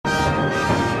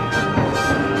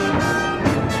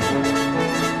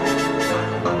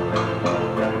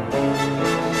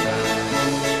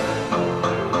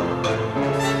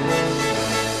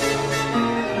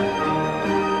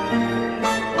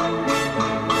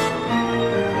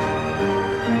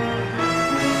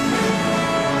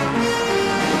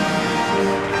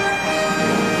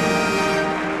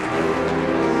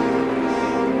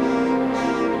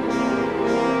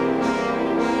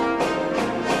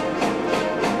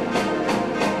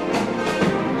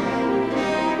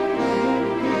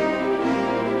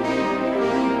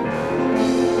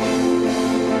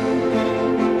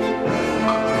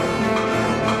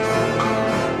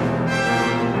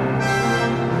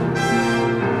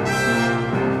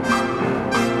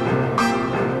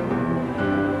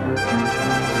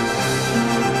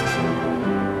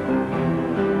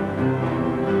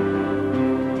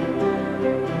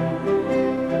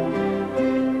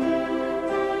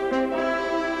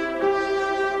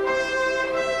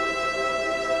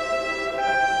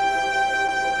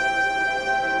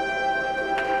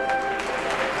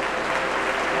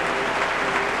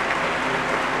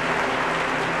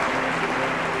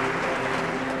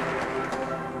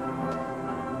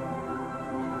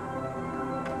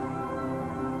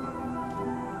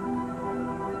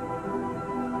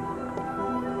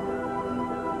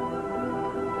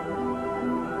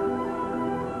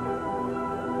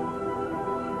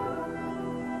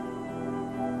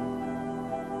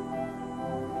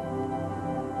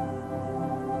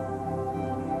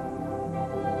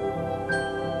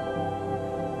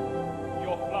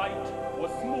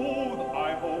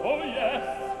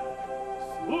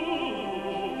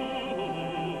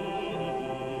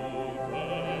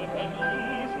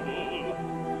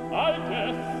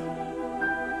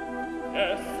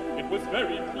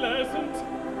very pleasant.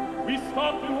 We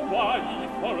stopped in Hawaii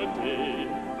for a day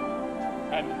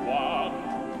and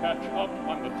want to catch up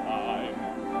on the time.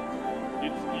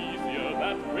 It's easier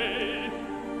that way.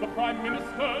 The Prime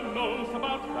Minister knows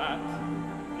about that.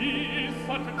 He is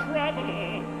such a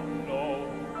traveler. No,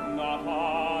 not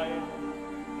I.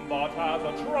 But as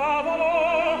a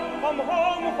traveler, I'm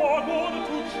home for good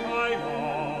to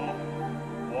China.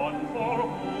 One for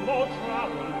whom all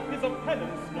travel is a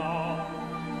penance now.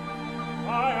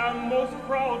 I am most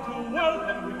proud to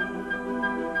welcome you.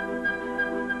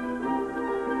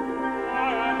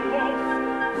 I am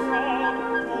most proud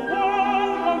to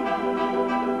welcome you.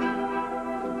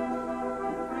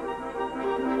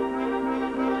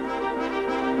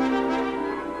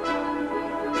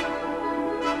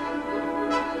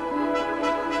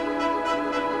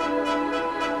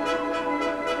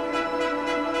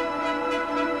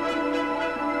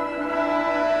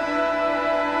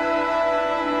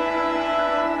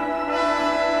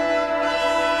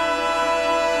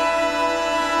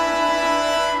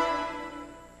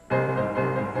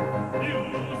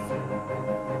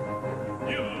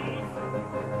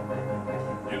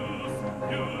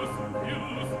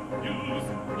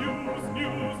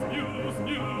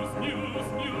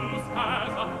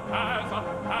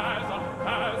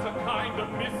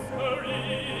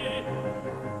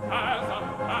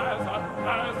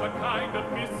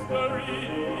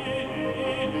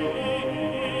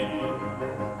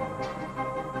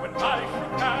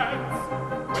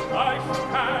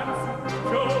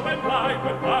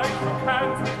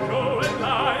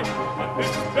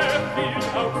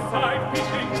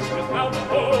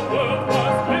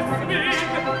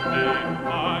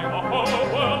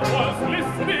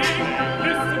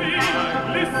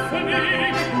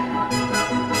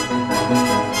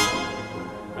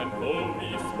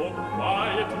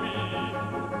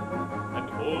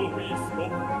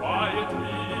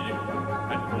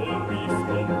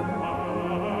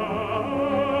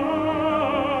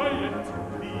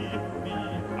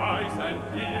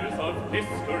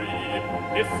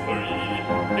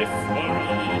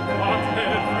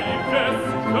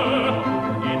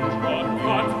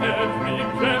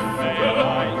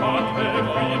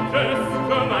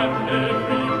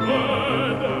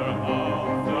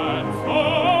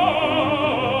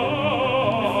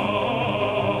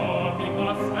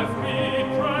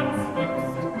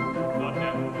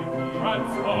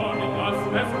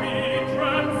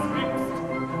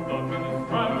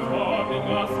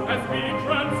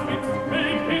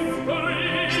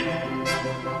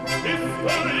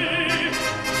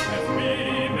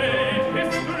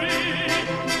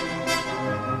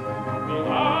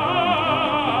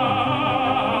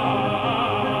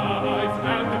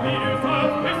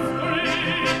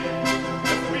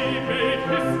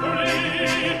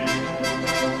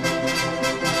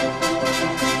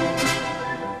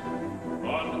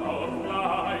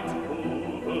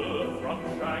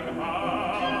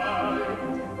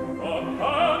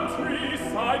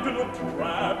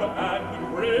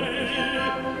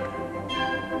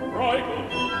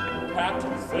 Cat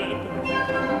said,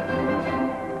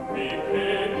 we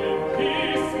came